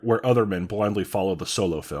Where other men blindly follow the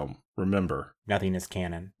solo film. Remember. Nothing is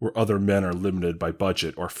canon. Where other men are limited by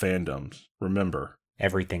budget or fandoms. Remember.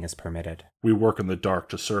 Everything is permitted. We work in the dark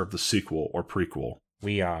to serve the sequel or prequel.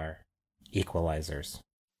 We are Equelizers.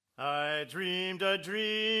 I dreamed a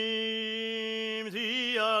dream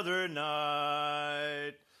the other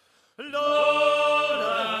night. Lowlands,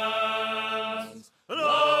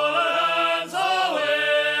 lowlands away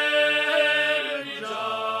to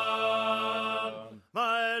John.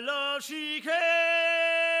 My love, she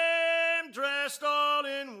came dressed all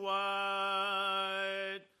in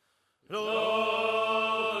white. Lowlands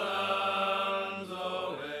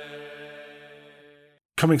away.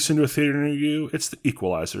 Coming soon to a theater near you, it's the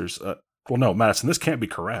Equalizers. Well, no, Madison, this can't be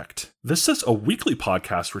correct. This is a weekly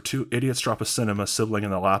podcast where two idiots drop a cinema sibling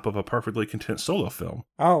in the lap of a perfectly content solo film.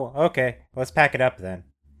 Oh, okay. Let's pack it up then.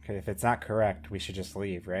 If it's not correct, we should just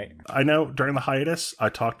leave, right? I know during the hiatus, I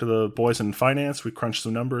talked to the boys in finance. We crunched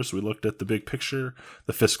some numbers. We looked at the big picture,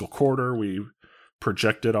 the fiscal quarter. We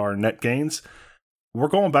projected our net gains. We're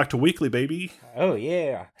going back to weekly, baby. Oh,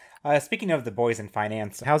 yeah. Speaking of the boys in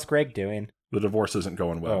finance, how's Greg doing? The divorce isn't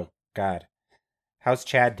going well. Oh, God. How's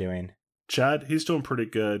Chad doing? Chad, he's doing pretty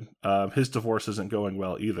good. His divorce isn't going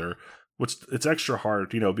well either. It's extra hard,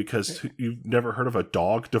 because you've never heard of a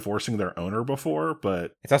dog divorcing their owner before,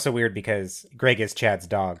 but... It's also weird because Greg is Chad's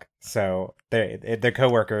dog, so they're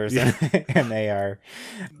coworkers, yeah. And they are...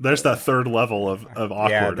 There's that third level of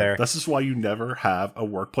awkward. Yeah, this is why you never have a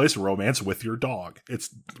workplace romance with your dog.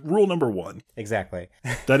 It's rule number 1. Exactly.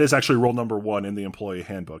 That is actually rule number 1 in the employee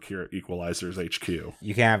handbook here at Equalizers HQ.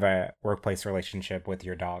 You can have a workplace relationship with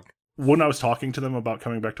your dog. When I was talking to them about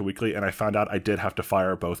coming back to weekly, and I found out I did have to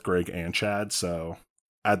fire both Greg and Chad, so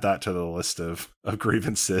add that to the list of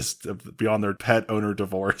grievances beyond their pet owner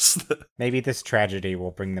divorce. Maybe this tragedy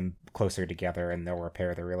will bring them closer together and they'll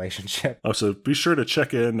repair the relationship. Oh, so be sure to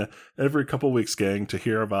check in every couple weeks, gang, to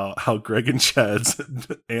hear about how Greg and Chad's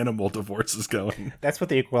animal divorce is going. That's what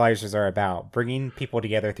the Equalizers are about, bringing people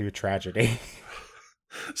together through tragedy.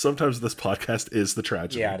 Sometimes this podcast is the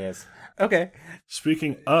tragedy. Yeah, it is. Okay.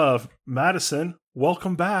 Speaking of Madison,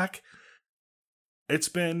 welcome back. It's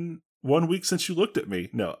been 1 week since you looked at me.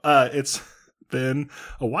 No, it's been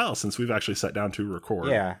a while since we've actually sat down to record.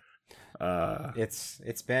 Yeah.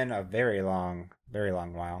 It's been a very long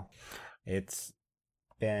while. It's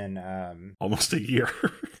been almost a year.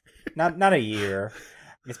 not a year.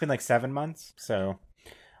 It's been like 7 months. So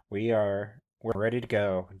we're ready to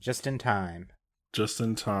go just in time. Just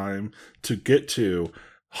in time to get to,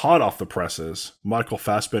 hot off the presses, Michael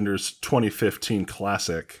Fassbender's 2015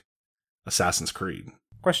 classic, Assassin's Creed.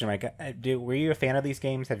 Question, Mike. Were you a fan of these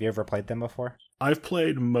games? Have you ever played them before? I've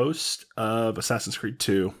played most of Assassin's Creed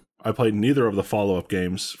 2. I played neither of the follow-up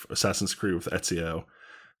games, Assassin's Creed with Ezio,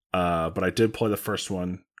 but I did play the first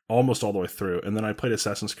one almost all the way through, and then I played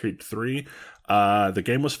Assassin's Creed 3. The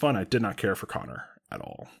game was fun. I did not care for Connor at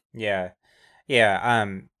all. Yeah.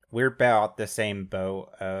 We're about the same boat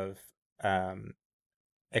of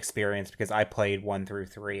experience because I played 1 through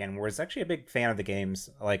 3 and was actually a big fan of the games.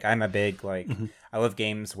 Like, I'm a big, I love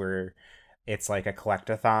games where it's like a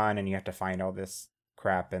collectathon and you have to find all this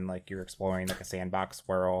crap and like you're exploring like a sandbox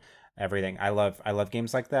world, everything. I love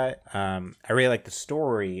games like that. I really like the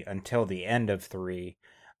story until the end of 3.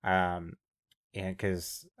 And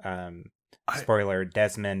because spoiler,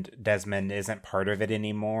 Desmond isn't part of it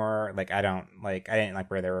anymore. Like, I didn't like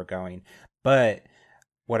where they were going. But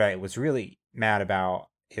what I was really mad about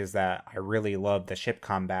is that I really loved the ship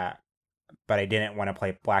combat, but I didn't want to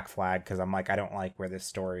play Black Flag because I'm like, I don't like where this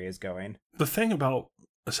story is going. The thing about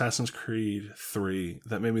Assassin's Creed 3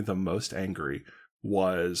 that made me the most angry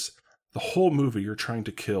was the whole movie you're trying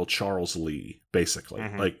to kill Charles Lee, basically.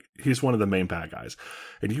 Mm-hmm. Like, he's one of the main bad guys.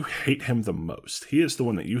 And you hate him the most. He is the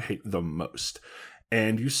one that you hate the most.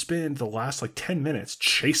 And you spend the last, 10 minutes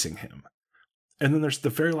chasing him. And then there's the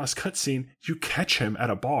very last cutscene, you catch him at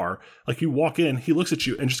a bar. Like, you walk in, he looks at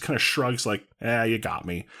you and just kind of shrugs like, you got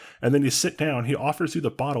me. And then you sit down, he offers you the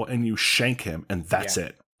bottle, and you shank him, and that's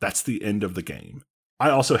it. That's the end of the game. I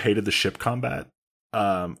also hated the ship combat.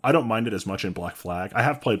 I don't mind it as much in Black Flag. I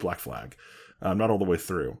have played Black Flag, not all the way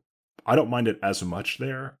through. I don't mind it as much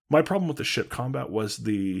there. My problem with the ship combat was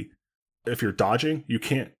if you're dodging, you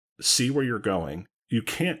can't see where you're going. You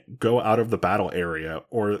can't go out of the battle area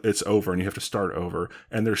or it's over and you have to start over.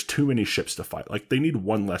 And there's too many ships to fight. Like, they need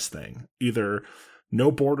one less thing. Either no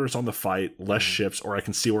borders on the fight, less ships, or I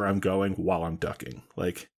can see where I'm going while I'm ducking.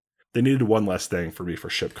 Like, they needed one less thing for me for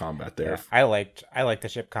ship combat there. Yeah, I liked the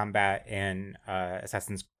ship combat in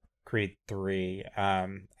Assassin's Creed 3.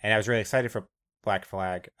 And I was really excited for Black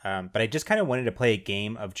Flag. But I just kind of wanted to play a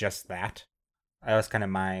game of just that. That was kind of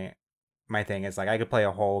my thing is like I could play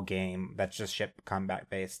a whole game that's just ship combat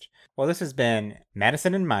based. Well, this has been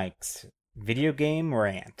Madison and Mike's video game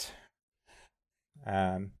rant.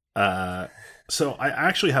 So I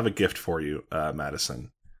actually have a gift for you, Madison.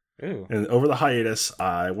 Ooh. And over the hiatus,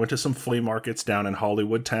 I went to some flea markets down in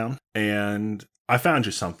Hollywood Town, and I found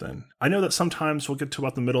you something. I know that sometimes we'll get to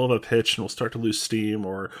about the middle of a pitch and we'll start to lose steam,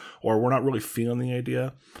 or we're not really feeling the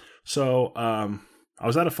idea. So I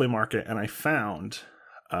was at a flea market and I found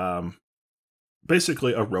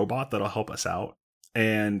basically a robot that'll help us out.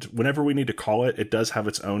 And whenever we need to call it, it does have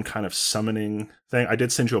its own kind of summoning thing. I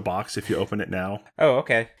did send you a box if you open it now. Oh,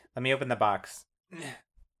 okay. Let me open the box.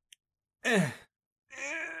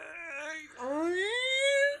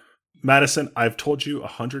 Madison, I've told you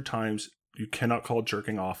 100 times you cannot call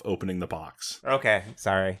jerking off opening the box. Okay,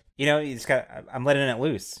 sorry. You know, you just got. I'm letting it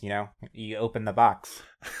loose. You know, you open the box.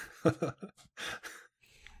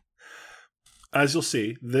 As you'll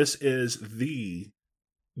see, this is the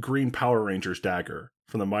Green Power Rangers dagger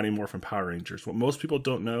from the Mighty Morphin Power Rangers. What most people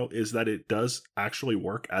don't know is that it does actually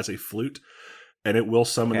work as a flute, and it will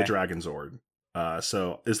summon the Dragon Zord.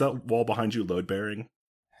 So is that wall behind you load bearing?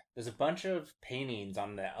 There's a bunch of paintings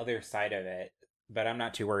on the other side of it, but I'm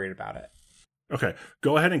not too worried about it. Okay,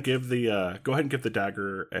 go ahead and give the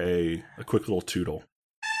dagger a quick little tootle.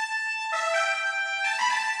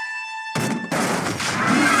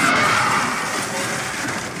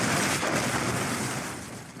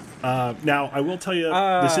 Now, I will tell you,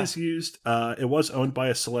 this is used. It was owned by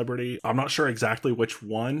a celebrity. I'm not sure exactly which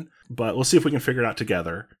one, but we'll see if we can figure it out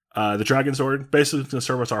together. The Dragon Zord basically is going to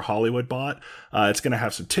serve as our Hollywood bot. It's going to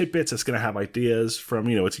have some tidbits. It's going to have ideas from,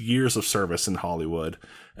 its years of service in Hollywood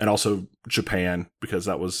and also Japan, because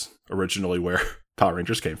that was originally where Power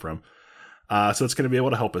Rangers came from. So it's going to be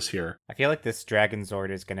able to help us here. I feel like this Dragon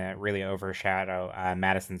Zord is going to really overshadow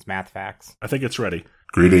Madison's math facts. I think it's ready.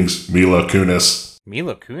 Greetings, Mila Kunis.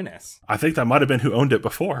 Mila Kunis? I think that might have been who owned it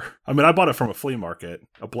before. I mean, I bought it from a flea market,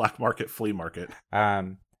 a black market flea market.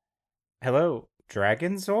 Hello,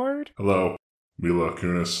 Dragon Zord? Hello, Mila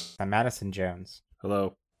Kunis. I'm Madison Jones.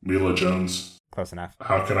 Hello. Mila Jones. Close enough.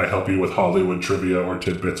 How can I help you with Hollywood trivia or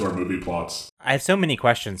tidbits or movie plots? I have so many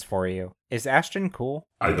questions for you. Is Ashton cool?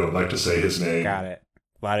 I don't like to say his name. Got it.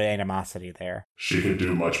 A lot of animosity there. She could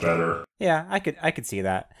do much better. Yeah, I could see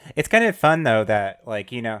that. It's kind of fun though that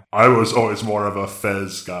I was always more of a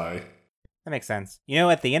Fez guy. That makes sense.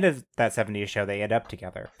 At the end of that 70s show, they end up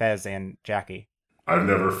together, Fez and Jackie. I've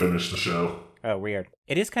never finished the show. Oh, weird.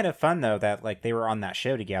 It is kind of fun though that they were on that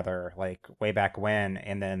show together way back when,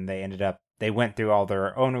 and then they went through all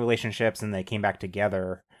their own relationships and they came back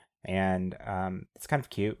together, and it's kind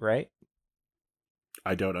of cute, right?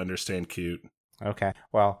 I don't understand cute. Okay,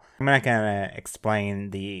 well, I'm not going to explain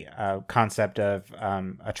the concept of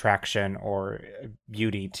attraction or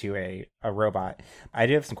beauty to a robot. I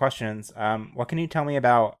do have some questions. What can you tell me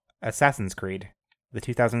about Assassin's Creed, the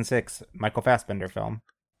 2006 Michael Fassbender film?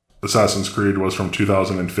 Assassin's Creed was from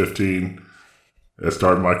 2015. It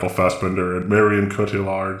starred Michael Fassbender and Marion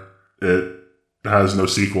Cotillard. It has no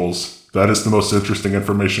sequels. That is the most interesting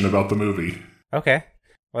information about the movie. Okay,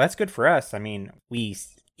 well, that's good for us. I mean, we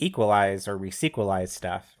equalize or we sequelize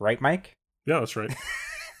stuff, right, Mike? Yeah, that's right.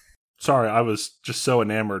 Sorry, I was just so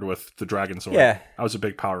enamored with the Dragon Zord. Yeah, I was a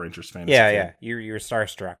big Power Rangers fan. Yeah. You're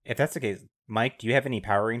starstruck. If that's the case, Mike, do you have any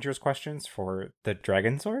Power Rangers questions for the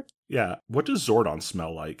Dragon Zord? Yeah. What does Zordon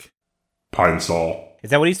smell like? Pine Sol. Is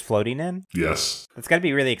that what he's floating in? Yes. It's got to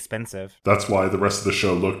be really expensive. That's why the rest of the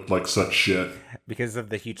show looked like such shit. Because of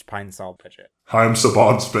the huge Pine Sol budget. Haim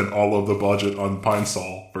Saban spent all of the budget on Pine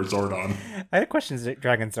Sol for Zordon. I had a question,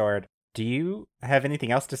 Dragon Zord. Do you have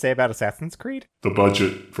anything else to say about Assassin's Creed? The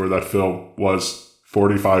budget for that film was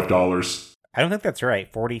 $45. I don't think that's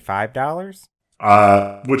right. $45?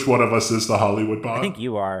 Which one of us is the Hollywood bot? I think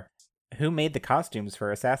you are. Who made the costumes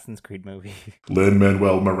for Assassin's Creed movie?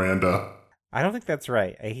 Lin-Manuel Miranda. I don't think that's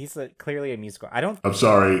right. He's clearly a musical. I'm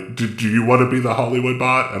sorry. Do you want to be the Hollywood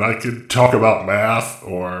bot? And I could talk about math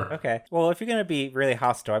or... Okay. Well, if you're going to be really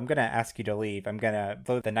hostile, I'm going to ask you to leave. I'm going to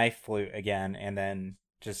vote the knife flute again and then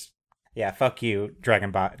just... Yeah, fuck you,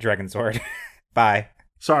 Dragon Zord. Bye.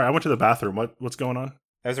 Sorry, I went to the bathroom. What's going on?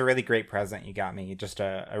 That was a really great present you got me. Just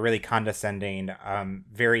a really condescending,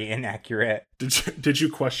 very inaccurate... Did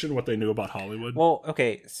you question what they knew about Hollywood? Well,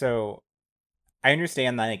 okay, so I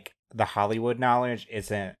understand the Hollywood knowledge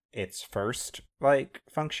isn't its first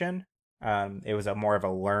function. It was more of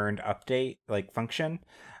a learned update function.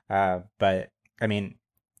 But I mean,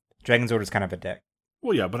 Dragon Zord is kind of a dick.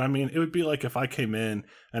 Well, yeah, but I mean, it would be like if I came in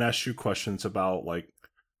and asked you questions about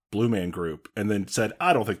Blue Man Group and then said,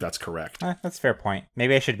 I don't think that's correct. That's a fair point.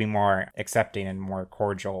 Maybe I should be more accepting and more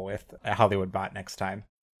cordial with a Hollywood bot next time.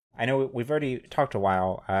 I know we've already talked a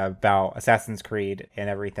while about Assassin's Creed and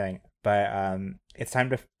everything, but it's time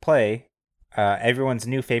to play everyone's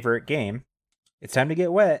new favorite game. It's time to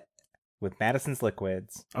get wet with Madison's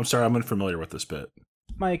Liquids. I'm sorry, I'm unfamiliar with this bit.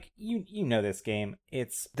 Mike, you know this game.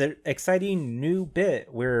 It's the exciting new bit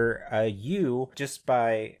where you, just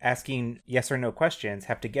by asking yes or no questions,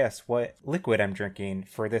 have to guess what liquid I'm drinking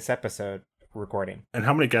for this episode recording. And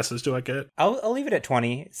how many guesses do I get? I'll leave it at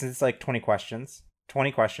 20, since it's like 20 questions.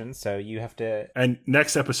 20 questions, so you have to... And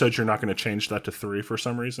next episode, you're not going to change that to 3 for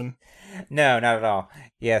some reason? No, not at all.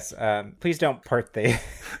 Yes, please don't part the...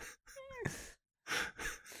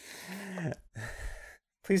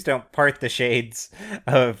 Please don't part the shades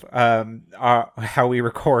of how we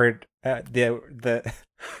record the.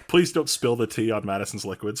 Please don't spill the tea on Madison's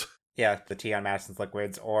Liquids. Yeah, the tea on Madison's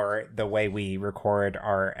Liquids, or the way we record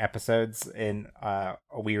our episodes in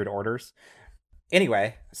weird orders.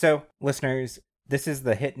 Anyway, so listeners, this is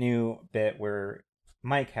the hit new bit where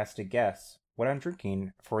Mike has to guess what I'm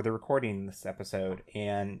drinking for the recording this episode,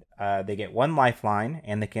 and they get one lifeline,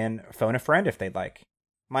 and they can phone a friend if they'd like.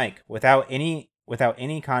 Mike, without any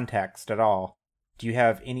context at all, do you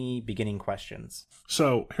have any beginning questions?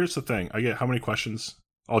 So here's the thing. I get how many questions?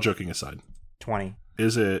 All joking aside. 20.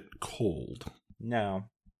 Is it cold? No.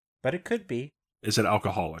 But it could be. Is it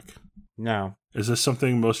alcoholic? No. Is this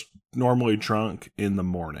something most normally drunk in the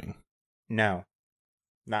morning? No.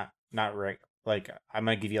 Not right. Like, I'm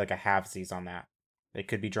going to give you like a halvesies on that. It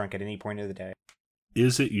could be drunk at any point of the day.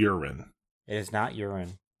 Is it urine? It is not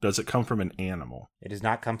urine. Does it come from an animal? It does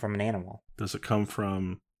not come from an animal. Does it come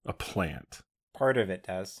from a plant? Part of it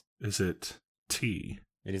does. Is it tea?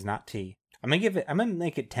 It is not tea. I'm gonna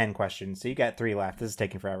make it 10 questions, so you got 3 left. This is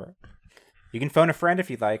taking forever. You can phone a friend if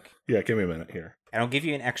you'd like. Yeah, give me a minute here. And I'll give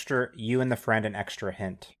you you and the friend an extra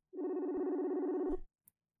hint.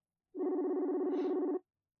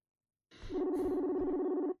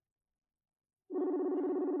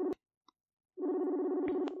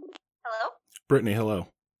 Hello? Brittany, hello.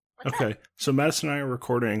 What's Okay, up? so Madison and I are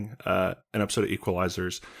recording an episode of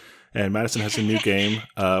Equelizers, and Madison has a new game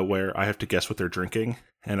where I have to guess what they're drinking,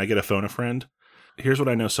 and I get to phone a friend. Here's what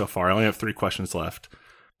I know so far. I only have 3 questions left.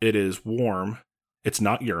 It is warm. It's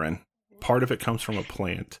not urine. Part of it comes from a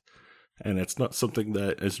plant, and it's not something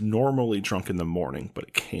that is normally drunk in the morning, but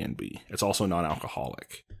it can be. It's also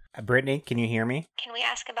non-alcoholic. Brittany, can you hear me? Can we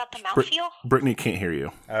ask about the mouthfeel? Brittany can't hear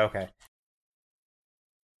you. Oh, okay.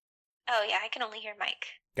 Oh, yeah, I can only hear Mike.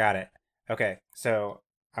 Got it. Okay, so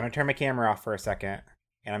I'm going to turn my camera off for a second,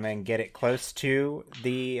 and I'm going to get it close to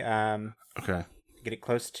the Okay. get it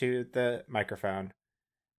close to the microphone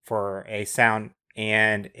for a sound,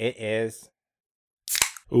 and it is...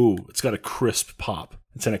 Ooh, it's got a crisp pop.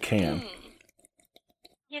 It's in a can.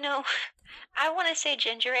 You know, I want to say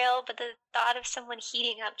ginger ale, but the thought of someone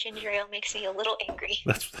heating up ginger ale makes me a little angry.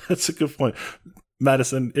 That's a good point.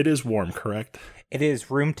 Madison, it is warm, correct? It is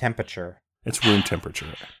room temperature. It's room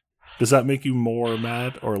temperature. Does that make you more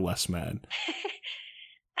mad or less mad?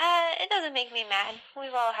 It doesn't make me mad.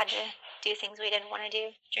 We've all had to do things we didn't want to do.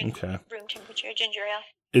 Drink room temperature ginger ale.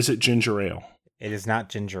 Is it ginger ale? It is not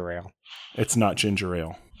ginger ale. It's not ginger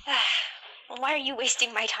ale. Well, why are you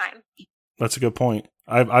wasting my time? That's a good point.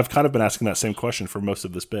 I've kind of been asking that same question for most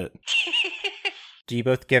of this bit. Do you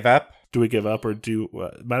both give up? Do we give up or do...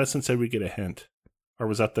 Madison said we get a hint. Or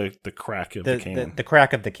was that the crack of the can? The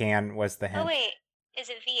crack of the can was the hint. Oh, wait. Is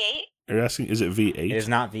it V8? Are you asking, is it V8? It is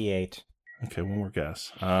not V8. Okay, one more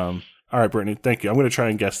guess. All right, Brittany, thank you. I'm going to try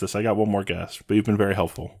and guess this. I got one more guess, but you've been very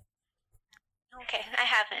helpful. Okay, I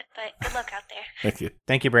haven't, but good luck out there. Thank you.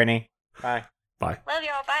 Thank you, Brittany. Bye. Bye. Love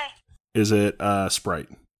y'all, bye. Is it Sprite?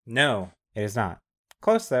 No, it is not.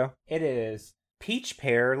 Close, though. It is Peach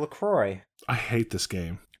Pear LaCroix. I hate this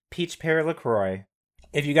game. Peach Pear LaCroix.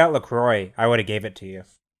 If you got LaCroix, I would have gave it to you.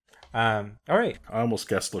 All right. I almost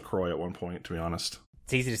guessed LaCroix at one point, to be honest.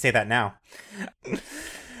 It's easy to say that now.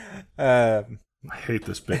 I hate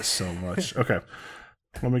this bit so much. Okay,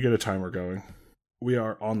 let me get a timer going. We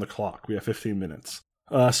are on the clock. We have 15 minutes.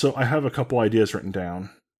 So I have a couple ideas written down.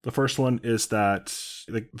 The first one is that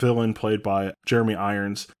the villain played by Jeremy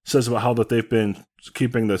Irons says about how that they've been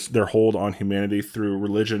keeping their hold on humanity through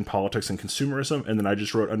religion, politics, and consumerism. And then I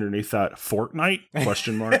just wrote underneath that Fortnite ?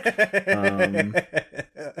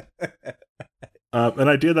 An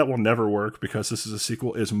idea that will never work because this is a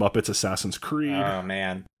sequel is Muppets Assassin's Creed. Oh,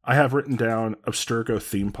 man. I have written down Abstergo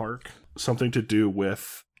Theme Park, something to do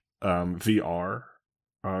with VR,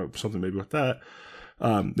 something maybe with that.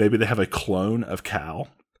 Maybe they have a clone of Cal.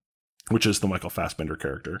 which is the Michael Fassbender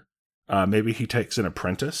character. Maybe he takes an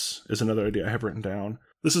apprentice is another idea I have written down.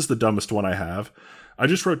 This is the dumbest one I have. I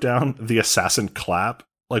just wrote down the assassin clap.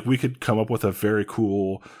 Like, we could come up with a very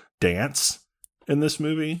cool dance in this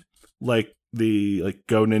movie. Like the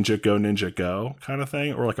go ninja go kind of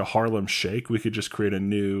thing. Or like a Harlem Shake. We could just create a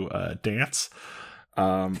new dance.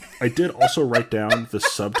 I did also write down the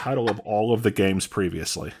subtitle of all of the games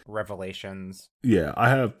previously. Revelations. Yeah, I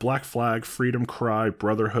have Black Flag, Freedom Cry,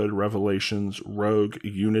 Brotherhood, Revelations, Rogue,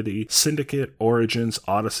 Unity, Syndicate, Origins,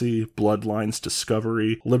 Odyssey, Bloodlines,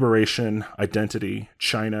 Discovery, Liberation, Identity,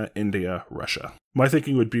 China, India, Russia. My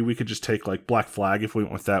thinking would be we could just take like Black Flag. If we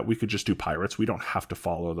went with that, we could just do Pirates. We don't have to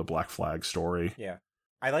follow the Black Flag story. Yeah.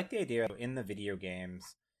 I like the idea in the video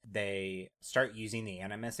games they start using the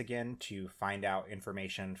animus again to find out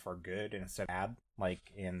information for good instead of bad, like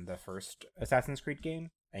in the first Assassin's Creed game.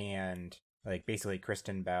 And like basically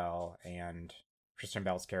Kristen Bell's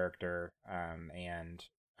character, and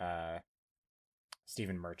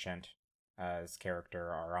Stephen Merchant's character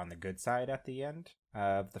are on the good side at the end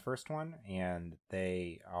of the first one, and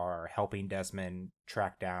they are helping Desmond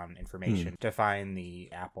track down information to find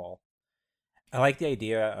the apple. I like the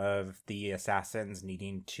idea of the assassins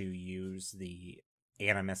needing to use the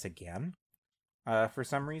animus again for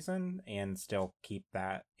some reason and still keep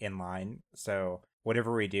that in line. So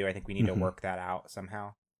whatever we do, I think we need to work that out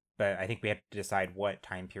somehow. But I think we have to decide what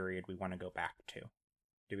time period we want to go back to.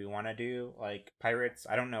 Do we want to do like Pirates?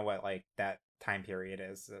 I don't know what like that time period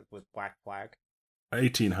is with Black Flag.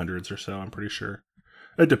 1800s or so, I'm pretty sure.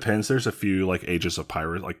 It depends. There's a few like ages of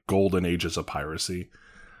piracy, like golden ages of piracy.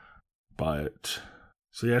 But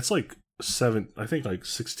so yeah, it's like I think like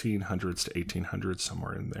 1600s to 1800s,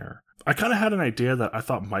 somewhere in there. I kind of had an idea that I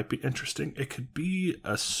thought might be interesting. It could be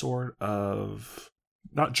a sort of,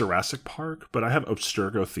 not Jurassic Park, but I have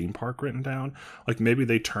Abstergo theme park written down. Like maybe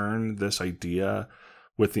they turn this idea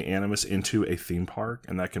with the animus into a theme park,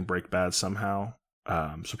 and that can break bad somehow.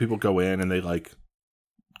 So people go in and they like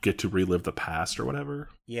get to relive the past or whatever.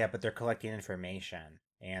 Yeah, but they're collecting information.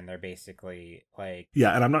 And they're basically like...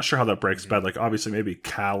 Yeah, and I'm not sure how that breaks bad. Like, obviously, maybe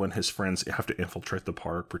Cal and his friends have to infiltrate the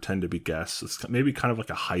park, pretend to be guests. It's maybe kind of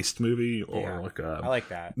like a heist movie or like a I like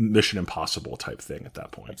that. Mission Impossible type thing at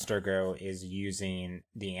that point. Abstergo is using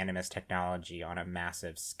the animus technology on a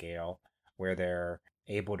massive scale where they're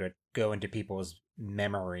able to go into people's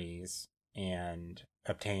memories and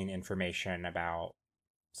obtain information about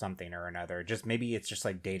something or another. Just maybe it's just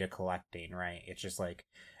like data collecting, right? It's just like,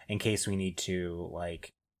 in case we need to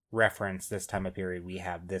like reference this time of period, we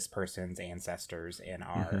have this person's ancestors in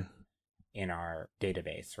our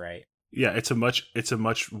database, right? Yeah, it's a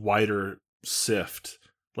much wider sift.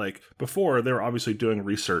 Like before, they were obviously doing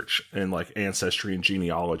research in like ancestry and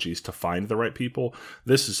genealogies to find the right people.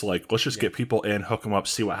 This is like, let's just get people in, hook them up,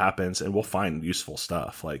 see what happens, and we'll find useful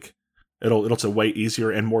stuff. Like it's a way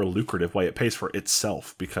easier and more lucrative way. It pays for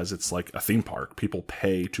itself because it's like a theme park. People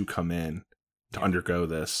pay to come in to undergo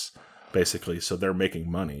this, basically, so they're making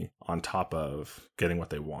money on top of getting what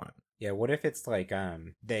they want. Yeah, what if it's like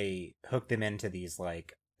they hook them into these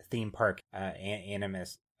like theme park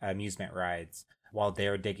animus amusement rides while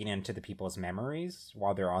they're digging into the people's memories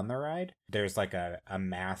while they're on the ride? There's like a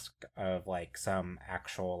mask of like some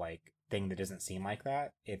actual like thing that doesn't seem like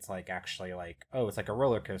that. It's like actually like, oh, it's like a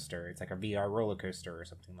roller coaster. It's like a VR roller coaster or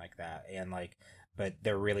something like that. And like, but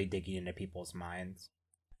they're really digging into people's minds.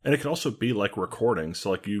 And it could also be like recording. So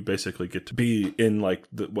like you basically get to be in like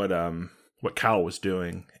what Cal was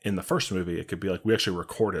doing in the first movie. It could be like we actually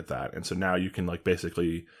recorded that. And so now you can like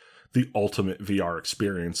basically the ultimate VR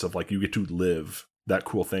experience of like you get to live that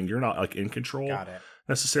cool thing. You're not like in control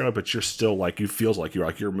necessarily, but you're still like, you feels like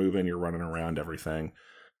you're moving, you're running around everything.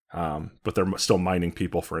 But they're still mining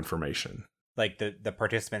people for information. Like the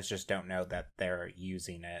participants just don't know that they're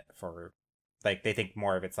using it for, like they think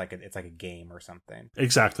more of it's like a game or something.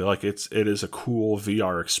 Exactly. Like it is a cool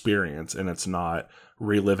VR experience, and it's not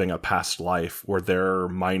reliving a past life where they're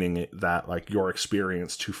mining that like your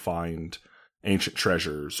experience to find ancient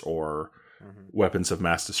treasures or weapons of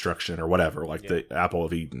mass destruction or whatever, like the Apple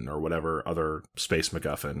of Eden or whatever other space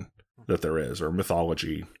MacGuffin that there is, or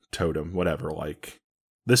mythology totem, whatever. Like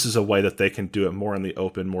this is a way that they can do it more in the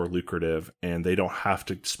open, more lucrative, and they don't have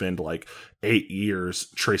to spend like 8 years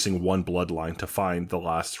tracing one bloodline to find the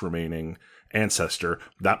last remaining ancestor.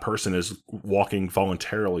 That person is walking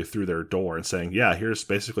voluntarily through their door and saying, yeah, here's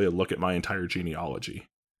basically a look at my entire genealogy.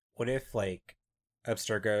 What if like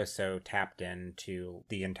Abstergo is so tapped into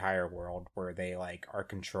the entire world where they like are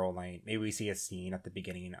controlling, maybe we see a scene at the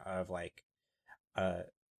beginning of like a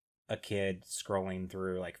a kid scrolling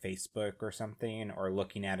through like Facebook or something, or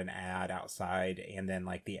looking at an ad outside, and then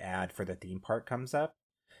like the ad for the theme park comes up,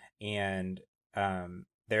 and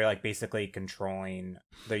they're like basically controlling,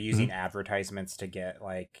 they're using advertisements to get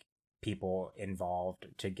like people involved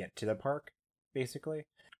to get to the park, basically.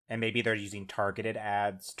 And maybe they're using targeted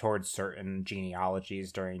ads towards certain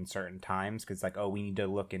genealogies during certain times, because like, oh, we need to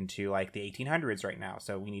look into like the 1800s right now,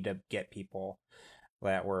 so we need to get people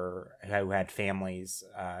who had families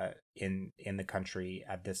in the country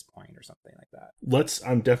at this point, or something like that.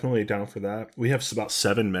 I'm definitely down for that. We have about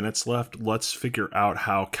 7 minutes left. Let's figure out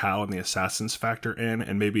how Cal and the assassins factor in,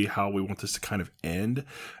 and maybe how we want this to kind of end,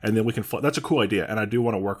 and then we can that's a cool idea, and I do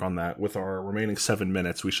want to work on that. With our remaining 7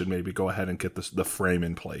 minutes, we should maybe go ahead and get the frame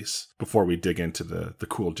in place before we dig into the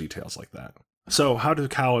cool details like that. So how do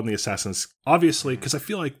Cal and the Assassins, obviously, because I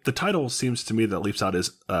feel like the title seems to me that leaps out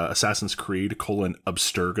is Assassin's Creed :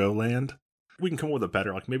 Abstergo Land. We can come up with a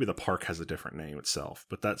better, like maybe the park has a different name itself,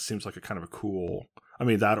 but that seems like a kind of a cool, I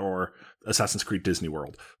mean, that or Assassin's Creed Disney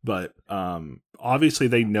World. But obviously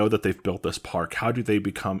they know that they've built this park. How do they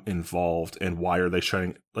become involved, and why are they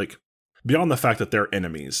showing, like, beyond the fact that they're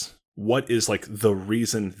enemies, what is like the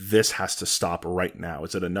reason this has to stop right now?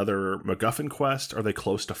 Is it another MacGuffin quest? Are they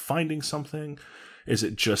close to finding something? Is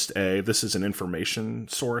it just this is an information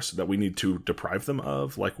source that we need to deprive them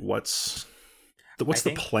of? Like, what's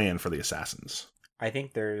the plan for the assassins? I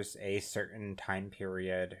think there's a certain time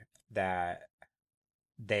period that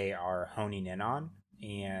they are honing in on,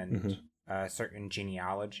 and a certain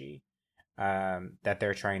genealogy that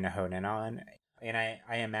they're trying to hone in on. And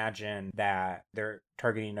I imagine that they're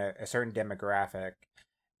targeting a certain demographic,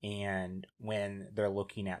 and when they're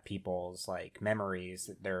looking at people's like memories,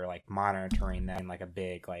 they're like monitoring them in like a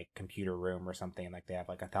big like computer room or something. Like they have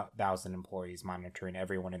like 1,000 employees monitoring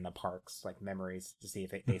everyone in the park's like memories to see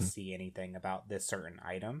if they see anything about this certain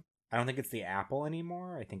item. I don't think it's the apple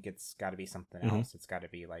anymore. I think it's got to be something else. It's got to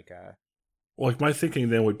be like a... Well, like my thinking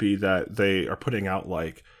then would be that they are putting out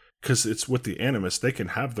like, because it's with the Animus, they can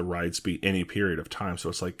have the rides be any period of time. So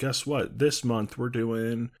it's like, guess what? This month we're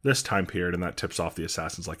doing this time period, and that tips off the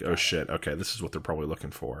assassins like, oh shit, okay, this is what they're probably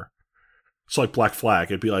looking for. So like Black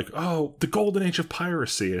Flag, it'd be like, oh, the golden age of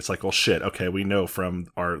piracy. It's like, well shit, okay, we know from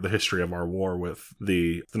the history of our war with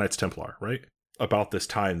the Knights Templar, right? About this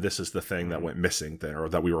time, this is the thing that went missing then, or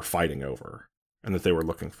that we were fighting over, and that they were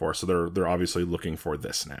looking for. So they're obviously looking for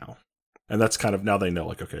this now. And that's kind of, now they know,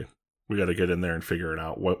 like, okay, we got to get in there and figure it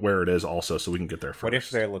out where it is also, so we can get there first. What if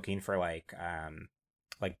they're looking for like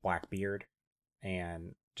Blackbeard,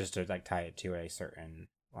 and just to like tie it to a certain,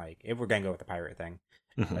 like, if we're gonna go with the pirate thing,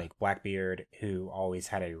 like Blackbeard, who always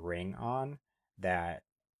had a ring on that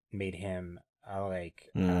made him like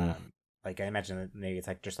I imagine that maybe it's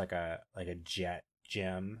like just like a jet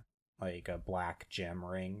gem, like a black gem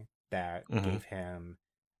ring that gave him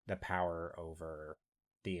the power over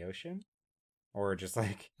the ocean, or just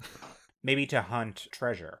like maybe to hunt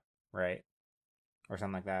treasure, right? Or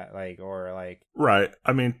something like that, like, or like... Right.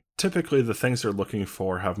 I mean, typically the things they're looking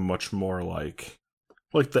for have much more like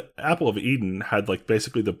the Apple of Eden had like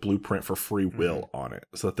basically the blueprint for free will on it,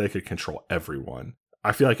 so that they could control everyone.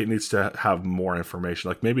 I feel like it needs to have more information.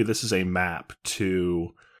 Like maybe this is a map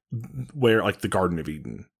to where, like, the Garden of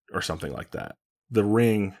Eden or something like that. The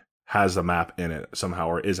ring has a map in it somehow,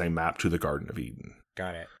 or is a map to the Garden of Eden.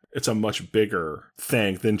 Got it. It's a much bigger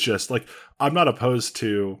thing than just like, I'm not opposed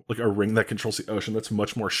to like a ring that controls the ocean. That's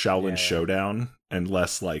much more Shaolin Showdown and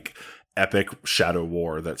less like epic shadow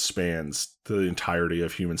war that spans the entirety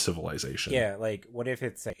of human civilization. Yeah, like what if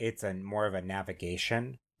it's a more of a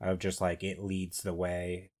navigation of just like it leads the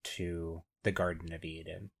way to the Garden of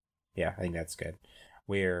Eden. Yeah, I think that's good.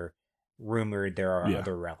 We're rumored there are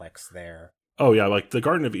other relics there. Oh yeah, like the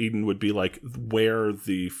Garden of Eden would be like where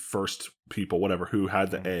the first people, whatever, who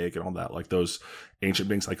had the egg and all that, like those ancient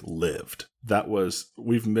beings like lived. That was,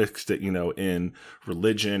 we've mixed it, in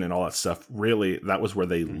religion and all that stuff. Really, that was where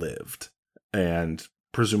they lived, and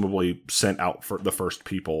presumably sent out for the first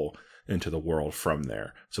people into the world from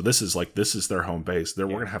there. So this is their home base. We're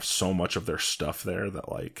gonna have so much of their stuff there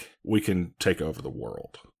that like we can take over the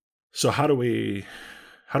world. So how do we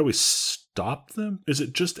stop them? Is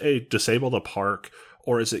it just a disable the park,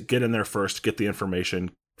 or is it get in there first, get the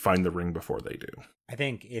information, find the ring before they do? I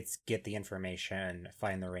think it's get the information,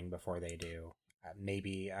 find the ring before they do.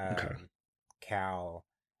 Maybe Cal,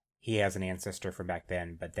 he has an ancestor from back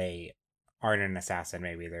then, but they aren't an assassin.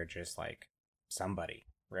 Maybe they're just like somebody,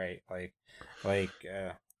 right?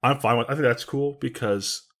 I'm fine with. I think that's cool,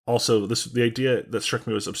 because also the idea that struck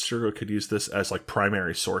me was Abstergo could use this as like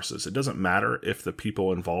primary sources. It doesn't matter if the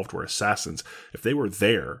people involved were assassins. If they were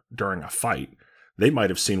there during a fight, they might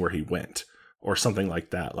have seen where he went or something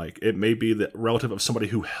like that. Like, it may be the relative of somebody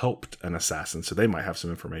who helped an assassin, so they might have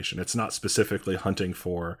some information. It's not specifically hunting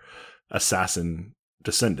for assassin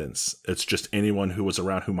descendants. It's just anyone who was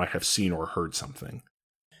around who might have seen or heard something.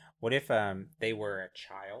 What if they were a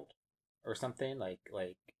child or something, like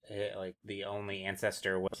the only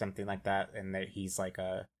ancestor was something like that, and that he's like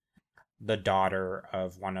the daughter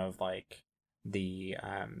of one of like the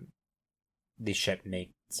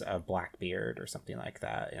shipmates of Blackbeard or something like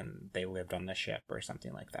that, and they lived on the ship or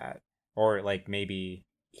something like that. Or like maybe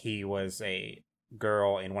he was a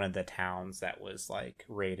girl in one of the towns that was like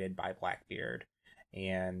raided by Blackbeard,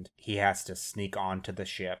 and he has to sneak onto the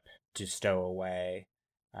ship to stow away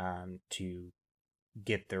to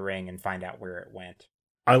get the ring and find out where it went.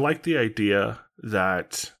 I like the idea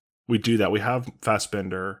that we do that. We have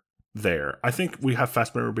Fassbender there. I think we have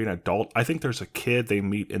Fassbender being an adult. I think there's a kid they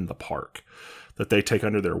meet in the park that they take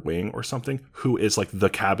under their wing or something, who is like the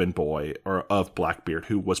cabin boy or of Blackbeard,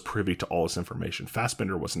 who was privy to all this information.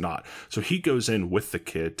 Fassbender was not. So he goes in with the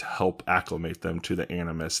kid to help acclimate them to the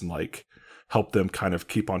Animus and like help them kind of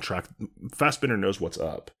keep on track. Fassbender knows what's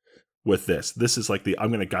up with this. This is like I'm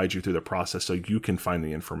going to guide you through the process so you can find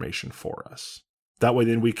the information for us. That way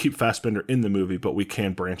then we keep Fassbender in the movie, but we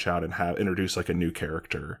can branch out and introduce like a new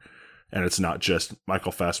character. And it's not just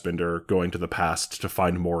Michael Fassbender going to the past to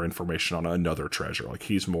find more information on another treasure. Like,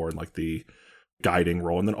 he's more in like the guiding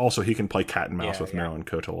role. And then also he can play cat and mouse with Marion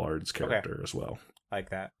Cotillard's character as well. I like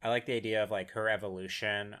that. I like the idea of like her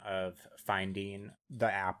evolution of finding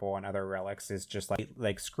the apple and other relics is just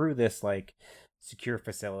like screw this like secure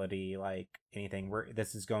facility, like anything.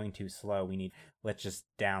 This is going too slow. Let's just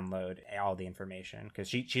download all the information, because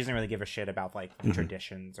she doesn't really give a shit about like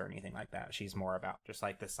traditions or anything like that. She's more about just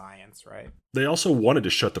like the science, right? They also wanted to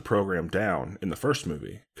shut the program down in the first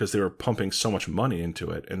movie because they were pumping so much money into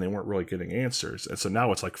it and they weren't really getting answers. And so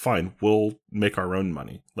now it's like, fine, we'll make our own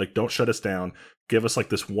money. Like, don't shut us down. Give us like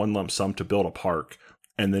this one lump sum to build a park,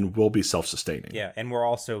 and then we'll be self-sustaining. Yeah, and we'll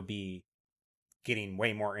also be getting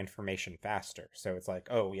way more information faster. So it's like,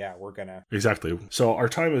 oh yeah, we're gonna... Exactly. So our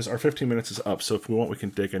 15 minutes is up. So if we want, we can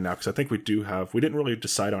dig in now, because I think we didn't really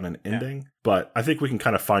decide on an ending, but I think we can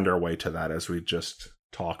kind of find our way to that as we just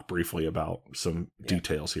talk briefly about some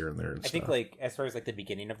details here and there. I think like, as far as like the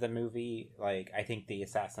beginning of the movie, like I think the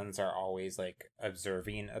assassins are always like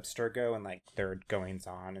observing Abstergo and like their goings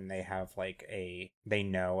on, and they have like they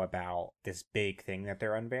know about this big thing that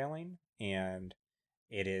they're unveiling, and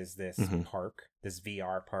it is this park, this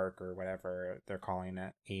VR park or whatever they're calling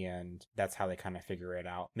it. And that's how they kind of figure it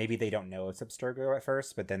out. Maybe they don't know it's Abstergo at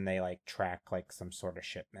first, but then they like track like some sort of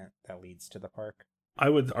shipment that leads to the park. I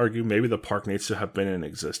would argue maybe the park needs to have been in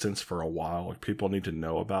existence for a while. Like, people need to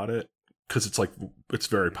know about it because it's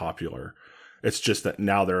very popular. It's just that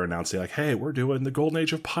now they're announcing like, hey, we're doing the golden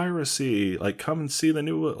age of piracy. Like, come and see the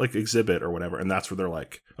new like exhibit or whatever. And that's where they're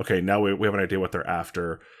like, okay, now we have an idea what they're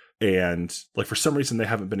after. And like, for some reason, they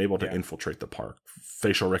haven't been able to infiltrate the park.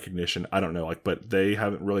 Facial recognition, I don't know, like, but they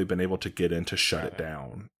haven't really been able to get in to shut it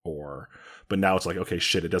down. But now it's like, okay,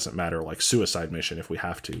 shit, it doesn't matter. Like, suicide mission if we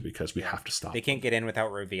have to, because we have to stop. They can't get in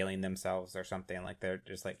without revealing themselves or something. Like, they're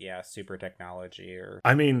just like, super technology or...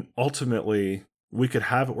 I mean, ultimately, we could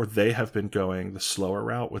have it where they have been going the slower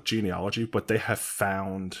route with genealogy, but they have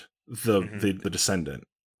found the descendant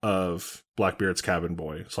of Blackbeard's cabin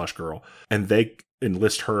boy / girl, and they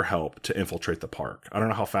enlist her help to infiltrate the park. I don't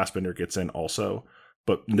know how Fassbender gets in also,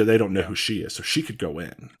 but they don't know who she is, so she could go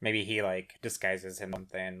in. Maybe he like disguises him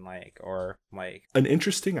something, like, or like... An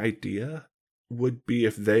interesting idea would be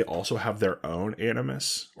if they also have their own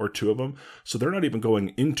Animus, or two of them, so they're not even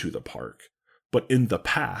going into the park, but in the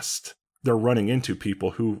past they're running into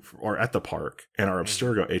people who are at the park and are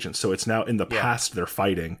Abstergo agents, so it's now in the past they're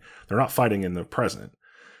fighting. They're not fighting in the present.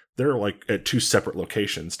 They're like at two separate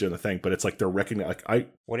locations doing the thing, but it's like they're recognizing.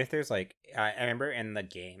 Like, what if there's like, I remember in the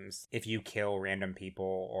games, if you kill random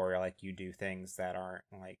people or like you do things that aren't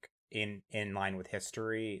like in line with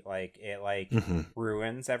history, like it like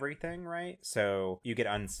ruins everything, right? So you get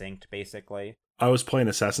unsynced basically. I was playing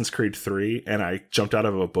Assassin's Creed 3 and I jumped out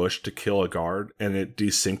of a bush to kill a guard, and it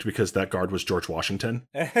desynced because that guard was George Washington.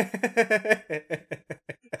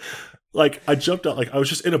 Like, I jumped out, like I was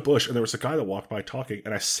just in a bush and there was a guy that walked by talking,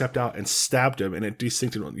 and I stepped out and stabbed him, and it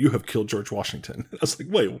desynced and went, "You have killed George Washington." I was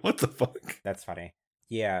like, wait, what the fuck? That's funny.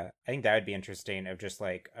 Yeah, I think that would be interesting, of just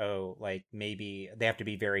like, oh, like maybe they have to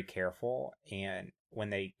be very careful, and when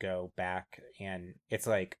they go back and it's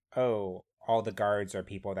like, oh, all the guards are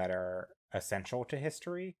people that are essential to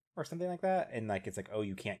history or something like that, and like it's like, oh,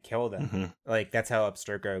 you can't kill them. Like, that's how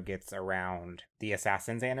Abstergo gets around the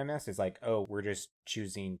assassin's animus, is like, oh, we're just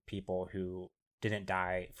choosing people who didn't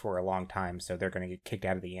die for a long time, so they're going to get kicked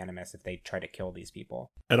out of the Animus if they try to kill these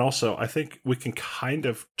people. And also, I think we can kind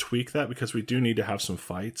of tweak that because we do need to have some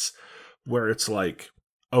fights where it's like,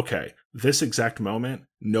 okay, this exact moment,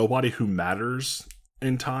 nobody who matters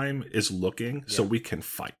in time is looking, so we can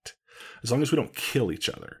fight. As long as we don't kill each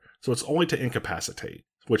other. So it's only to incapacitate,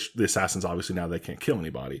 which the assassins obviously now they can't kill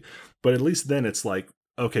anybody. But at least then it's like,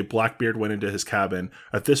 okay, Blackbeard went into his cabin.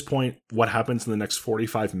 At this point, what happens in the next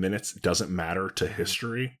 45 minutes doesn't matter to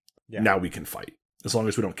history. Yeah. Now we can fight. As long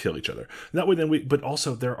as we don't kill each other. And that way then but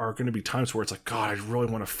also there are going to be times where it's like, God, I really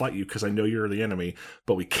want to fight you because I know you're the enemy,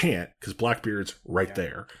 but we can't because Blackbeard's right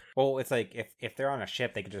there. Well, it's like if they're on a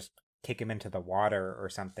ship, they could just kick him into the water or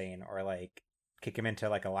something, or like kick him into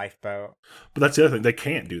like a lifeboat. But that's the other thing. They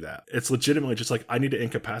can't do that. It's legitimately just like, I need to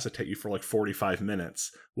incapacitate you for like 45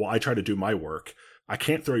 minutes while I try to do my work. I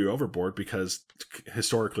can't throw you overboard because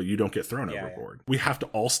historically you don't get thrown overboard. Yeah. We have to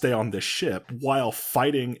all stay on this ship while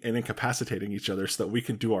fighting and incapacitating each other so that we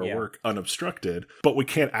can do our work unobstructed, but we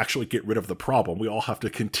can't actually get rid of the problem. We all have to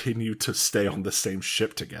continue to stay on the same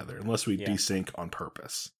ship together unless we desync on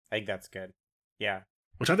purpose. I think that's good. Yeah.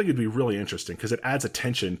 Which I think would be really interesting because it adds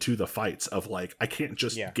attention to the fights of like, I can't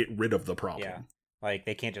just get rid of the problem. Yeah. Like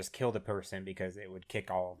they can't just kill the person because it would kick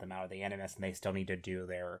all of them out of the Animus and they still need to do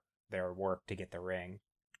their work to get the ring.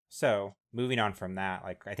 So moving on from that,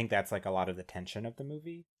 like I think that's like a lot of the tension of the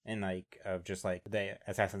movie and like of just like the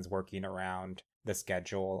assassins working around the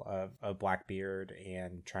schedule of Blackbeard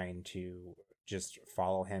and trying to just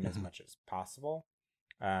follow him as much as possible,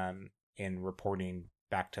 and reporting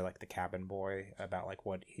back to like the cabin boy about like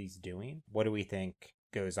what he's doing. What do we think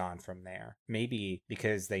goes on from there? Maybe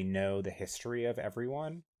because they know the history of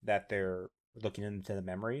everyone that they're looking into the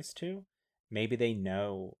memories to, maybe they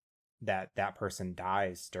know that person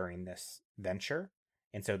dies during this venture,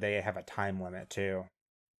 and so they have a time limit too.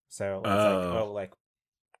 So it's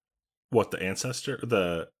what, the ancestor,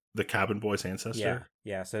 the cabin boy's ancestor?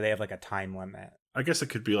 Yeah. So they have like a time limit. I guess it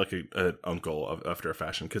could be like an uncle after a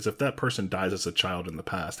fashion, because if that person dies as a child in the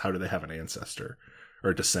past, how do they have an ancestor or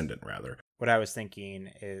a descendant rather? What I was thinking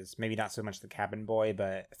is maybe not so much the cabin boy,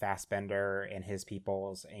 but Fassbender and his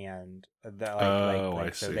peoples, and I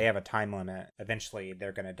so see. they have a time limit. Eventually,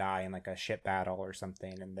 they're going to die in like a ship battle or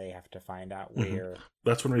something, and they have to find out where.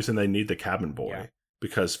 That's one reason they need the cabin boy,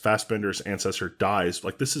 because Fassbender's ancestor dies.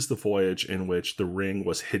 Like this is the voyage in which the ring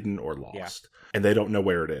was hidden or lost, and they don't know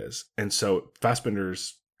where it is, and so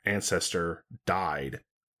Fassbender's ancestor died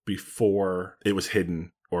before it was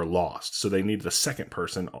hidden or lost. So they need the second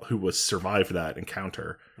person who was survived that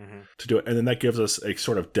encounter to do it. And then that gives us a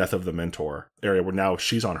sort of death of the mentor area where now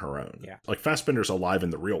she's on her own. Yeah. Like Fassbender's alive in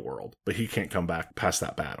the real world, but he can't come back past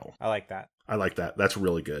that battle. I like that. That's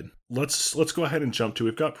really good. Let's go ahead and jump to,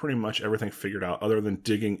 we've got pretty much everything figured out other than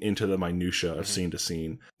digging into the minutia of scene to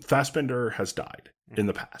scene. Fassbender has died in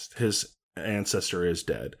the past. His ancestor is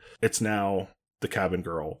dead. It's now the cabin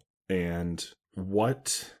girl. And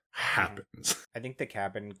what happens? I think the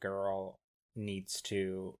cabin girl needs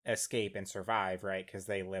to escape and survive, right? Because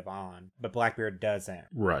they live on. But Blackbeard doesn't.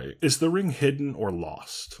 Right. Is the ring hidden or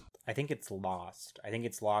lost? I think it's lost. I think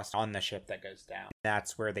it's lost on the ship that goes down.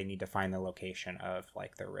 That's where they need to find the location of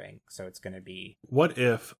like the ring. So it's going to be... What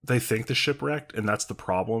if they think the ship wrecked and that's the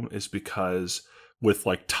problem, is because with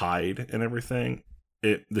like tide and everything,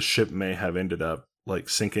 the ship may have ended up like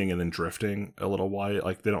sinking and then drifting a little while.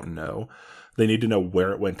 Like they don't know. They need to know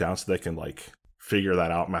where it went down so they can like figure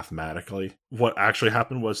that out mathematically. What actually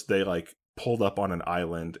happened was they like pulled up on an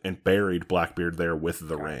island and buried Blackbeard there with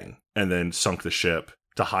the ring, and then sunk the ship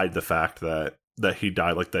to hide the fact that he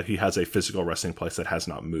died, like that he has a physical resting place that has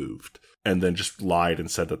not moved, and then just lied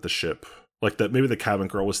and said that the ship, like that maybe the cabin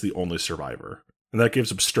girl was the only survivor. And that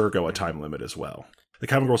gives Abstergo a time limit as well. The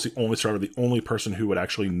cabin girl is the only survivor, the only person who would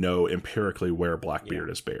actually know empirically where Blackbeard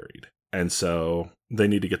is buried. And so they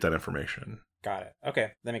need to get that information. Got it.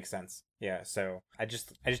 Okay, that makes sense. Yeah, so I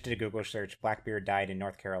just did a Google search. Blackbeard died in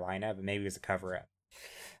North Carolina, but maybe it was a cover-up.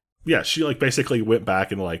 Yeah, she like basically went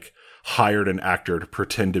back and like hired an actor to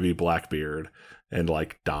pretend to be Blackbeard and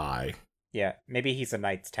like die. Yeah, maybe he's a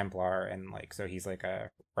Knights Templar and like so he's like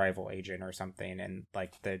a rival agent or something, and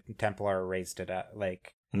like the Templar raised it up.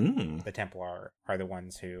 Like the Templar are the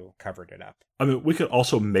ones who covered it up. I mean, we could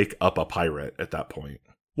also make up a pirate at that point.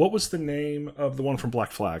 What was the name of the one from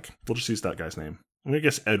Black Flag? We'll just use that guy's name. I'm going to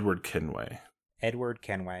guess Edward Kenway. Edward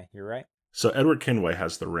Kenway, you're right. So Edward Kenway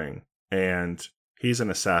has the ring, and he's an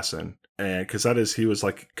assassin. And because he was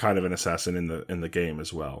like kind of an assassin in the game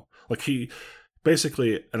as well. Like he,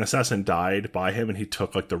 basically an assassin died by him and he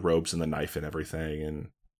took like the robes and the knife and everything. And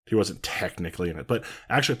He wasn't technically in it. But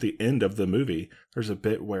actually, at the end of the movie, there's a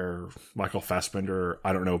bit where Michael Fassbender,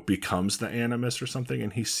 I don't know, becomes the Animus or something,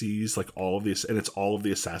 and he sees like all of these, and it's all of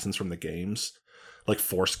the assassins from the games, like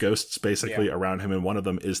Force ghosts basically around him, and one of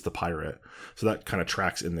them is the pirate. So that kind of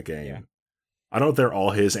tracks in the game. Yeah. I don't know if they're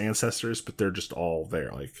all his ancestors, but they're just all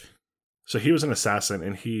there. Like, so he was an assassin,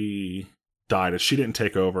 and he died. She didn't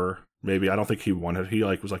take over. Maybe I don't think he wanted. He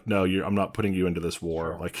like was like, no, I'm not putting you into this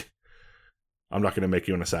war. Sure. Like, I'm not going to make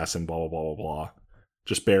you an assassin. Blah blah blah blah blah.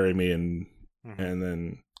 Just bury me and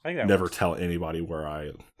then never tell anybody where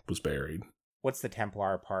I was buried. What's the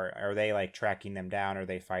Templar part? Are they like tracking them down? Are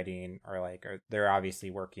they fighting? Or like they're obviously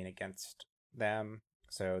working against them,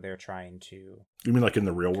 so they're trying to. You mean like in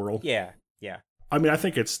the real world? Yeah. I mean, I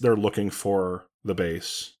think they're looking for the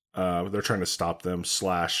base. They're trying to stop them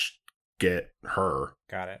 / get her.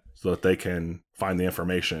 Got it. So that they can find the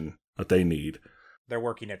information that they need. They're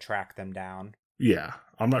working to track them down. Yeah.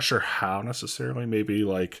 I'm not sure how necessarily. Maybe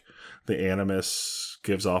like the Animus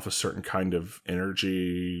gives off a certain kind of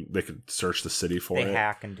energy. They could search the city for it. They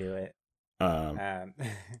hack and do it.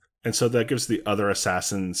 And so that gives the other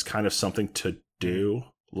assassins kind of something to do,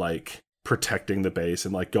 like protecting the base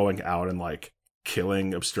and like going out and like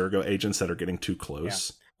killing Abstergo agents that are getting too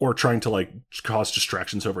close. Yeah. Or trying to like cause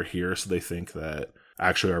distractions over here so they think that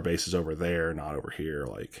actually our base is over there, not over here.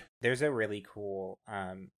 Like, there's a really cool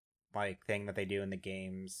like thing that they do in the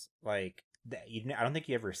games. Like, I don't think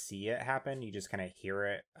you ever see it happen. You just kind of hear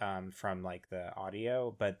it from like the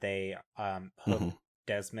audio. But they hook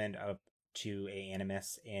Desmond up to a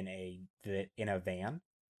Animus in a van.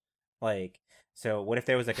 Like, so what if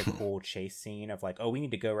there was like a cool chase scene of like, oh, we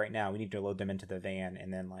need to go right now. We need to load them into the van,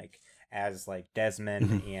 and then like as like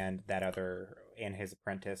Desmond and that other and his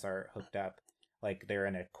apprentice are hooked up, like they're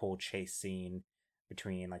in a cool chase scene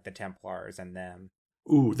between like the Templars and them.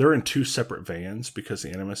 Ooh, they're in 2 separate vans because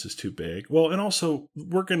the Animus is too big. Well, and also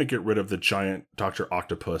we're going to get rid of the giant Dr.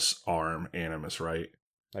 Octopus arm Animus, right?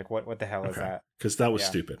 Like what the hell is that? Because that was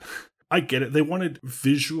stupid. I get it. They wanted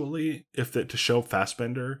visually to show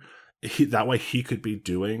Fassbender, that way he could be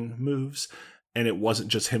doing moves, and it wasn't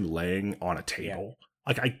just him laying on a table. Yeah.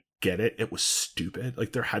 Like, I get it. It was stupid.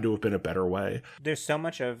 Like, there had to have been a better way. There's so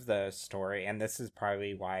much of the story, and this is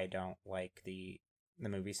probably why I don't like the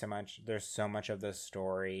movie so much. There's so much of the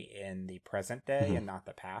story in the present day and not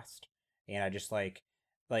the past. And I just like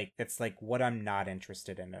it's like what I'm not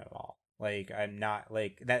interested in at all. Like, I'm not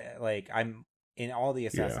like that. Like, I'm in all the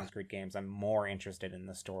Assassin's Creed games, I'm more interested in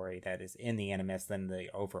the story that is in the Animus than the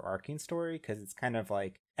overarching story, because it's kind of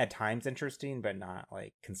like at times interesting, but not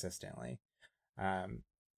like consistently.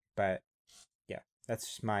 But yeah, that's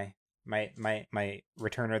just my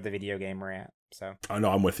return of the video game rant. So I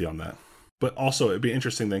know I'm with you on that. But also, it'd be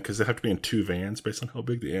interesting then, because they have to be in 2 vans based on how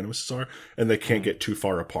big the Animuses are, and they can't get too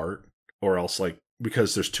far apart, or else, like,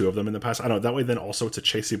 because there's 2 of them in the past. I don't know, that way then also it's a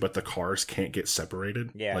chasey, but the cars can't get separated.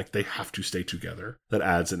 Yeah. Like, they have to stay together. That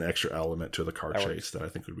adds an extra element to the car chase that I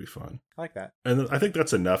think would be fun. I like that. And I think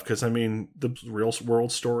that's enough, because, I mean, the real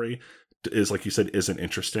world story is, like you said, isn't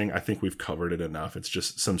interesting. I think we've covered it enough. It's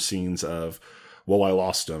just some scenes of, well, I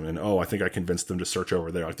lost them, and I think I convinced them to search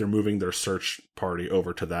over there. Like, they're moving their search party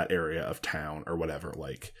over to that area of town or whatever.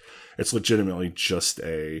 Like, it's legitimately just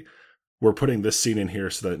we're putting this scene in here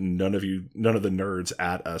so that none of the nerds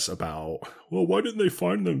at us about, well, why didn't they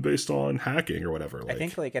find them based on hacking or whatever? Like, I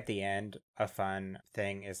think, like, at the end, a fun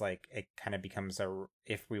thing is, like, it kind of becomes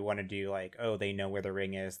if we want to do, like, oh, they know where the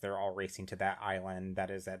ring is, they're all racing to that island that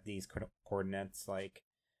is at these coordinates, like,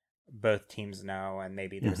 both teams know, and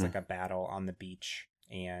maybe there's like a battle on the beach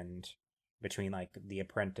and between like the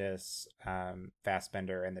apprentice,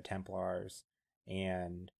 Fassbender, and the Templars,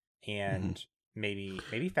 and maybe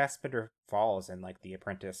Fassbender falls and like the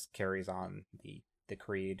apprentice carries on the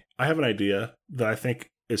creed. I have an idea that I think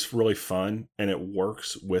is really fun, and it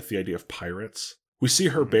works with the idea of pirates. We see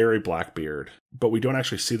her bury Blackbeard, but we don't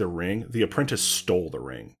actually see the ring. The apprentice stole the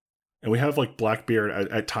ring. And we have, like, Blackbeard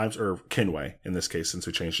at times, or Kenway in this case, since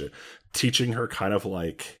we changed it, teaching her kind of,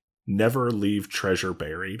 like, never leave treasure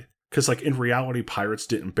buried. Because, like, in reality, pirates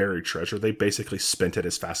didn't bury treasure. They basically spent it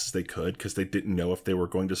as fast as they could because they didn't know if they were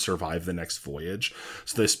going to survive the next voyage.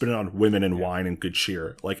 So they spent it on women and wine and good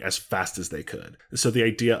cheer, like, as fast as they could. So the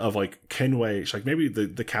idea of, like, Kenway, like, maybe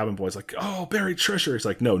the cabin boy's like, oh, bury treasure. He's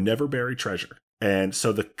like, no, never bury treasure. And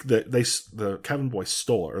so the cabin boy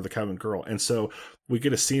stole it, or the cabin girl. And so we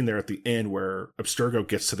get a scene there at the end where Abstergo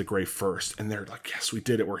gets to the grave first, and they're like, yes, we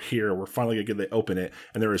did it. We're here. We're finally going to they open it,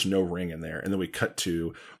 and there is no ring in there. And then we cut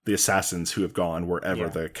to the assassins who have gone wherever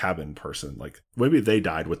the cabin person, like, maybe they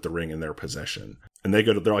died with the ring in their possession. And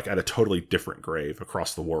they're like at a totally different grave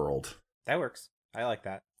across the world. That works. I like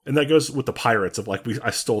that. And that goes with the pirates of like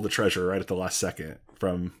I stole the treasure right at the last second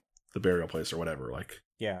from the burial place or whatever. Like,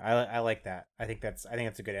 yeah, I like that. I think that's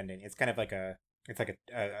a good ending. It's kind of like a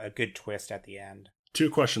good twist at the end. 2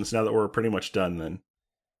 questions now that we're pretty much done. Then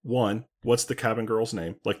 1, what's the cabin girl's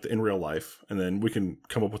name, like in real life, and then we can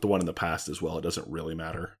come up with the one in the past as well. It doesn't really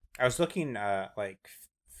matter. I was looking like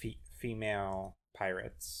female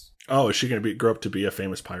pirates. Oh, is she going to grow up to be a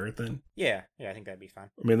famous pirate then? Yeah, I think that'd be fun.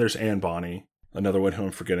 I mean, there's Anne Bonny, another one who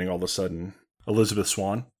I'm forgetting all of a sudden. Elizabeth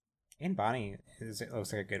Swann. Anne Bonny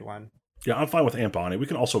looks like a good one. Yeah, I'm fine with Anne Bonny. We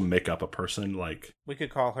can also make up a person like... We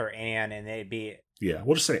could call her Anne and they'd be... Yeah,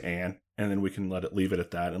 we'll just say Anne, and then we can leave it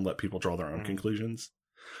at that and let people draw their own conclusions.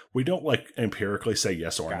 We don't like empirically say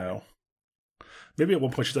yes or no. Maybe at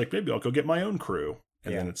one point she's like, maybe I'll go get my own crew.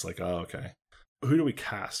 And then it's like, oh, okay. Who do we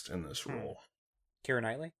cast in this role? Keira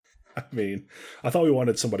Knightley? I mean, I thought we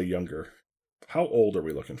wanted somebody younger. How old are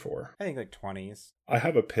we looking for? I think like 20s. I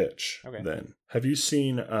have a pitch then. Have you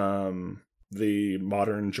seen the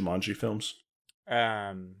modern Jumanji films?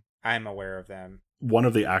 I'm aware of them. One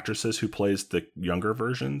of the actresses who plays the younger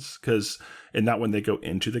versions, because in that one they go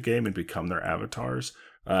into the game and become their avatars.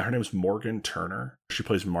 Her name is Morgan Turner. She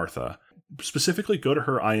plays Martha. Specifically, go to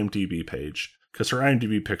her IMDb page, because her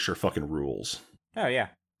IMDb picture fucking rules. Oh, yeah.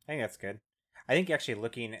 I think that's good. I think actually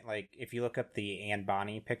looking at, like, if you look up the Anne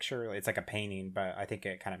Bonny picture, it's like a painting, but I think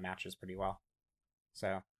it kind of matches pretty well.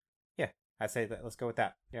 So, yeah, I'd say that let's go with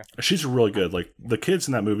that. Yeah. She's really good. Like, the kids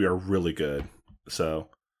in that movie are really good. So,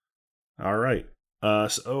 all right.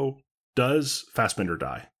 So, does Fassbender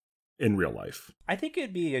die in real life? I think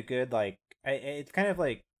it'd be a good, like, it's kind of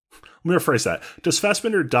like... Let me rephrase that. Does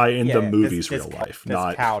Fassbender die in the movies real life?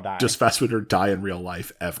 Not Cal die? Does Fassbender die in real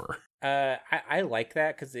life ever? I like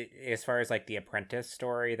that because as far as like the apprentice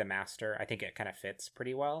story, the master, I think it kind of fits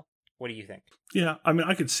pretty well. What do you think? Yeah, I mean,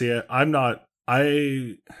 I could see it. I don't know.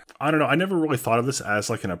 I never really thought of this as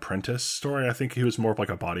like an apprentice story. I think he was more of like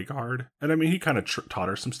a bodyguard. And I mean, he kind of taught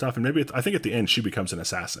her some stuff. And maybe I think at the end she becomes an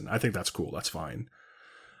assassin. I think that's cool. That's fine.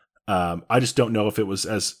 I just don't know if it was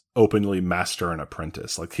as openly master and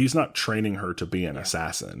apprentice. Like, he's not training her to be an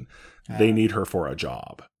assassin. They need her for a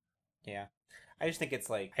job. Yeah. I just think it's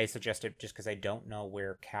like, I suggested just because I don't know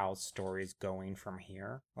where Cal's story is going from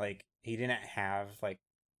here. Like, he didn't have like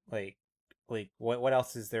what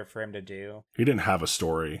else is there for him to do? He didn't have a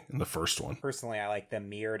story in the first one. Personally, I like the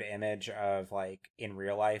mirrored image of like in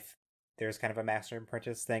real life, there's kind of a master and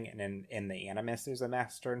apprentice thing, and in the Animus there's a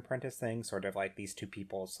master and apprentice thing, sort of like these two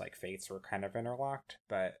people's like fates were kind of interlocked.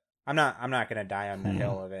 But I'm not gonna die on the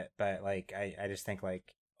hill of it, but like I just think like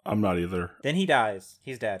I'm not either. Then he dies.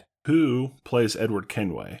 He's dead. Who plays Edward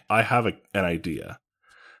Kenway? I have an idea.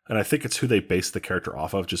 And I think it's who they base the character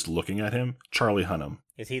off of, just looking at him. Charlie Hunnam.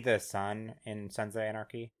 Is he the son in Sons of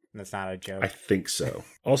Anarchy? That's not a joke. I think so.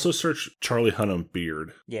 Also search Charlie Hunnam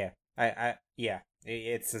beard. Yeah. Yeah.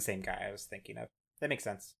 It's the same guy I was thinking of. That makes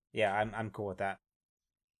sense. Yeah, I'm cool with that.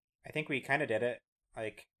 I think we kind of did it.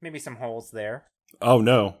 Like, maybe some holes there. Oh,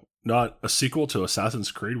 no. Not a sequel to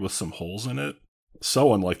Assassin's Creed with some holes in it?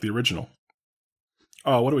 So unlike the original.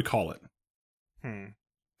 Oh, what do we call it?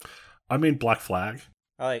 I mean, Black Flag.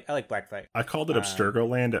 I like Black Flag. I called it Abstergo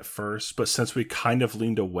Land at first, but since we kind of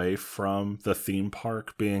leaned away from the theme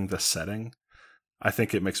park being the setting, I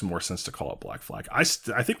think it makes more sense to call it Black Flag. I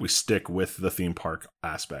think we stick with the theme park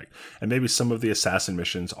aspect. And maybe some of the assassin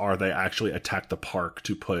missions are they actually attack the park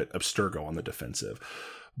to put Abstergo on the defensive.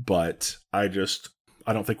 But I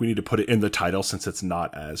don't think we need to put it in the title since it's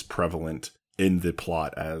not as prevalent in the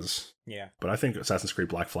plot as... Yeah. But I think Assassin's Creed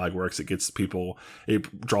Black Flag works. It gets people...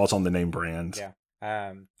 It draws on the name brand. Yeah.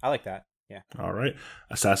 I like that. Yeah. All right.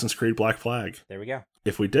 Assassin's Creed Black Flag. There we go.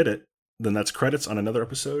 If we did it, then that's credits on another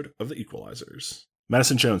episode of The Equelizers.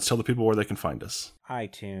 Madison Jones, tell the people where they can find us.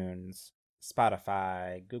 iTunes,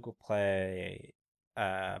 Spotify, Google Play,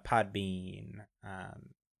 Podbean,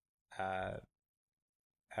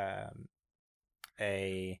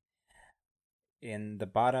 in the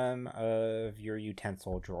bottom of your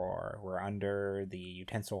utensil drawer. We're under the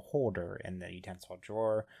utensil holder, and the utensil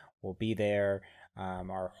drawer will be there.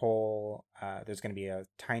 Our whole there's going to be a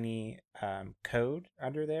tiny code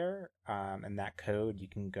under there, and that code you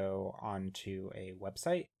can go onto a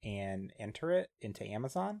website and enter it into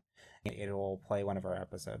Amazon. It'll play one of our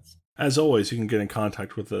episodes. As always, you can get in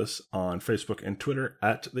contact with us on Facebook and Twitter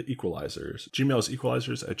at The Equelizers. Gmail is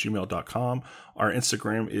equelizers@gmail.com. Our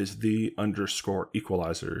Instagram is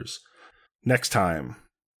 _equalizers. Next time,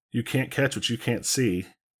 you can't catch what you can't see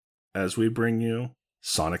as we bring you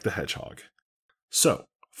Sonic the Hedgehog. So,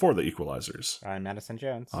 for The Equelizers, I'm Madison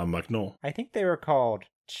Jones. I'm Mike Knoll. I think they were called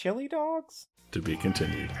chili dogs? To be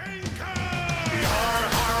continued. Yar,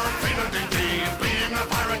 har, Being a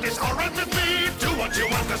pirate